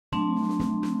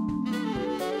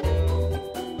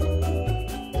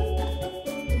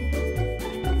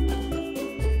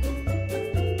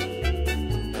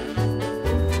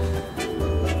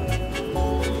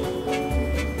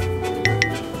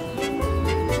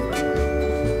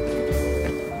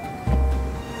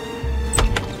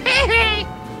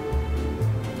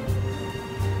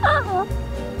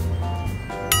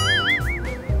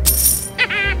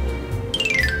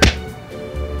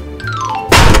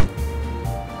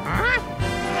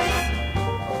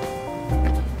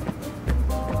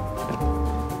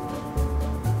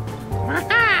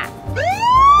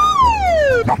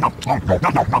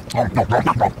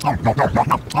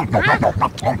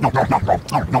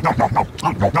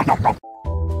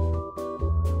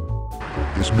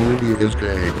This movie is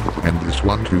gay, and this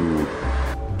one too.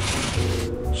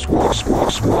 Swah, swah,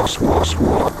 swah, swah,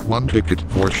 swah. 1 ticket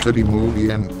for shitty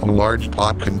movie and a large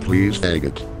pot can please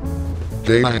faggot.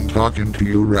 Day I'm talking to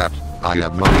you rat, I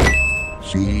have money.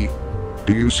 See?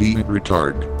 Do you see me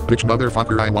retard? Bitch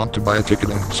motherfucker, I want to buy a ticket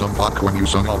and some popcorn, you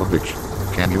son of a bitch.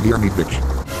 Can you hear me, bitch?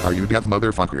 Are you deaf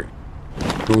motherfucker?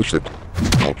 Bullshit.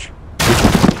 Ouch.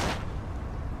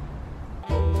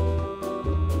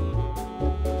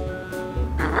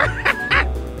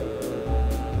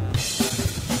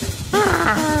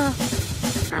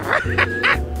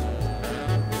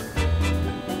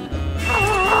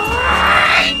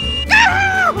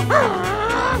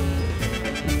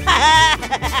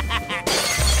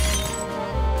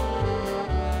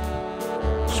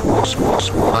 Swah, swah,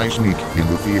 swah. I sneak in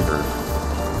the theater.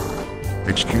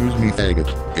 Excuse me, faggot,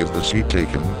 is the seat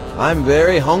taken? I'm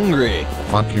very hungry.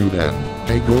 Fuck you then.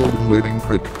 Hey golden living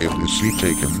prick, is the seat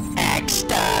taken?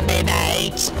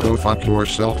 Exterminate! Go fuck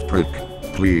yourself, prick.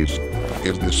 Please.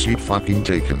 Is the seat fucking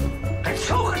taken?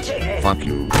 Fuck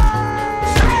you.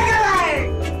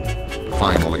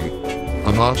 Finally.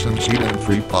 An awesome seat and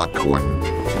free popcorn.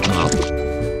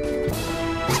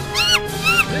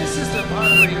 This is the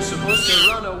part where you're supposed to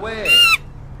run away.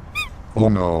 Oh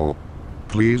no.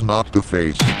 Please not the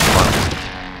face. Fuck.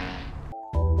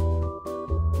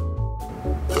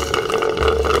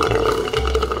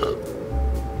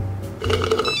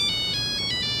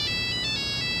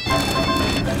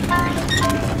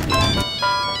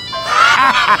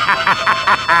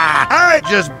 I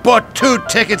just bought 2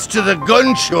 tickets to the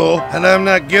gun show, and I'm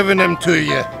not giving them to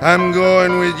you. I'm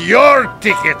going with your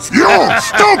tickets. You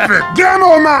stupid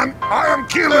demo man! I am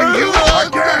killing you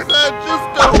again! I just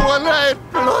don't want to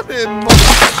blood in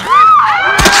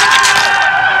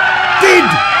Did!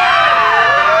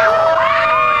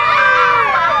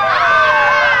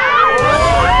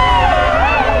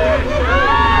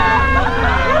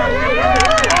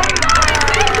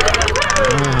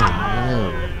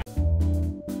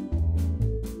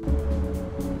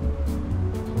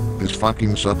 This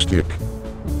fucking sucks dick.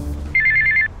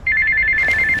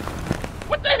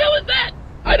 What the hell is that?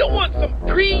 I don't want some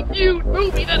previewed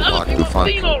movie that other people have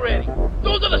seen already.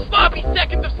 Those are the sloppy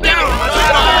seconds of cinema.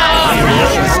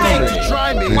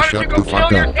 Try me. Please shut the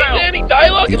fuck up. Is there any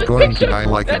dialogue in He's this going picture? to die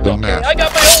like a That's okay. dumbass. I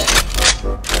got my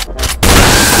own.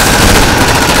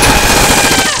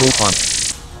 So fun.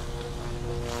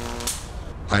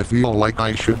 I feel like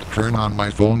I should turn on my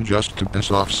phone just to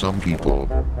piss off some people.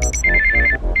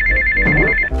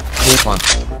 So fun.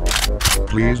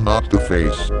 Please not the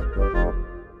face.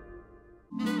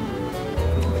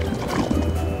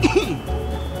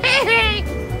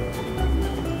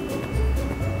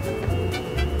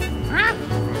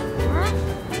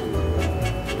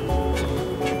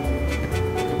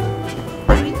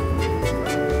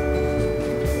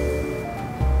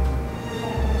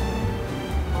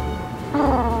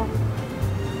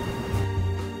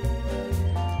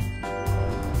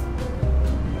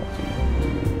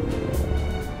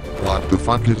 What the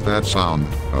fuck is that sound?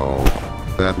 Oh,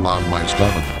 that loud my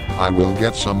stomach. I will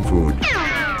get some food.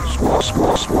 Swah,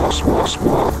 swah, swah, swah,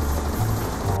 swah.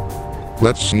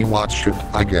 Let's see what should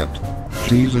I get.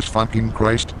 Jesus fucking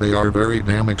Christ, they are very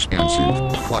damn expensive.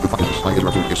 What the fuck is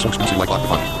my food is so expensive, like what the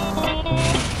fuck?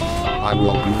 I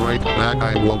will be right back.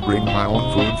 I will bring my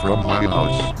own food from my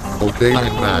house. Okay,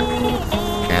 I'm back.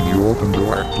 Can you open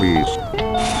door, please?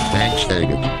 Thanks,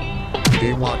 faggot.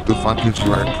 Hey, what the fuck is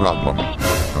your problem?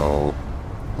 Oh.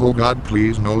 Oh god,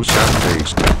 please no sound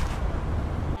based.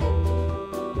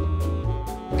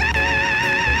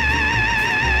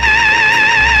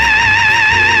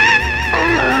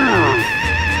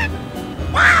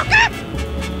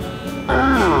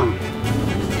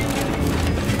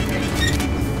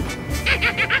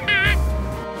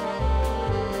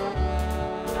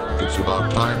 It's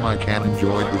about time I can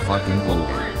enjoy the fucking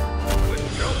movie.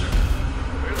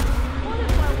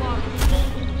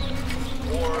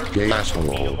 Gay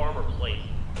asshole.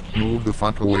 Move the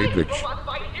fuck away, bitch.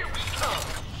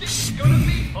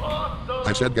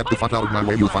 I said get the fuck out of my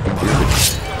way, you fucking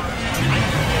bitch.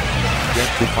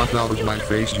 Get the fuck out of my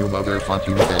face, you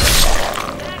motherfucking bitch.